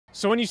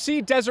So when you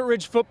see Desert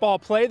Ridge football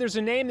play, there's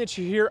a name that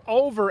you hear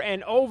over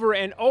and over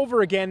and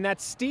over again.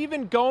 That's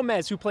Stephen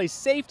Gomez, who plays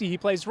safety. He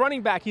plays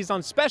running back. He's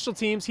on special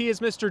teams. He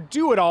is Mr.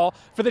 Do-It-All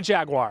for the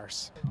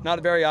Jaguars.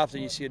 Not very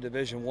often you see a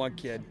Division I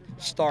kid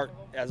start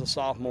as a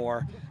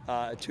sophomore,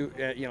 two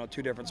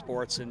different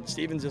sports. And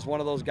Stephen's just one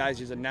of those guys.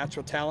 He's a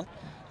natural talent.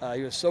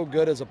 He was so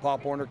good as a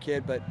Pop Warner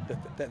kid, but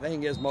the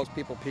thing is, most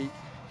people peak.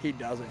 He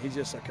doesn't. He's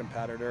just a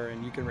competitor,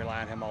 and you can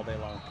rely on him all day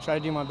long. Try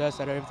to do my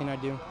best at everything I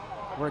do.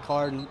 Work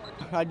hard, and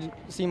I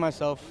see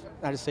myself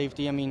as a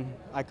safety. I mean,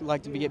 I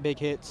like to get big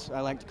hits. I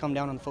like to come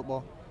down on the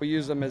football. We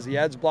use him as the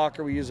edge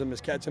blocker. We use him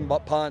as catching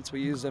punts. We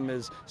use him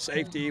as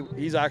safety.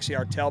 He's actually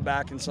our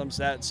tailback in some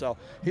sets. So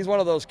he's one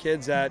of those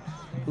kids that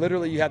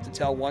literally you have to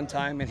tell one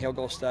time and he'll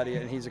go study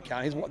it, and he's a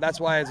count. That's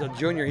why as a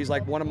junior, he's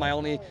like one of my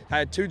only. I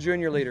had two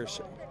junior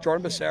leaders,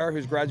 Jordan Becerra,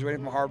 who's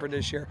graduating from Harvard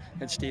this year,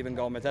 and Stephen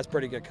Gomez. That's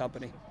pretty good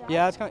company.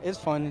 Yeah, it's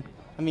fun.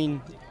 I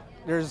mean,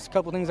 there's a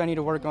couple things I need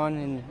to work on,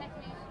 and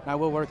I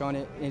will work on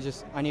it.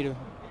 I need to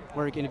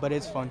work in it, but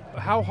it's fun.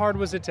 How hard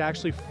was it to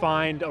actually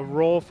find a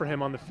role for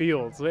him on the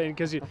field?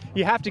 Because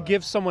you have to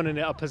give someone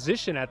a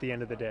position at the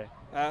end of the day.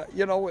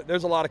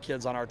 There's a lot of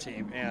kids on our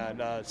team,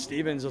 and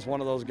Stephen's just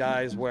one of those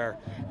guys where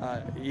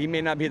he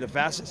may not be the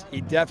fastest.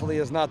 He definitely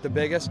is not the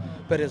biggest,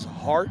 but his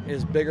heart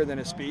is bigger than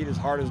his speed. His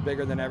heart is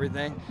bigger than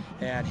everything,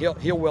 and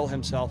he'll will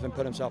himself and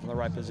put himself in the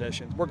right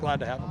position. We're glad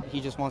to have him.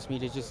 He just wants me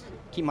to just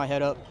keep my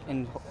head up,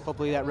 and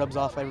hopefully that rubs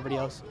off everybody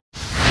else.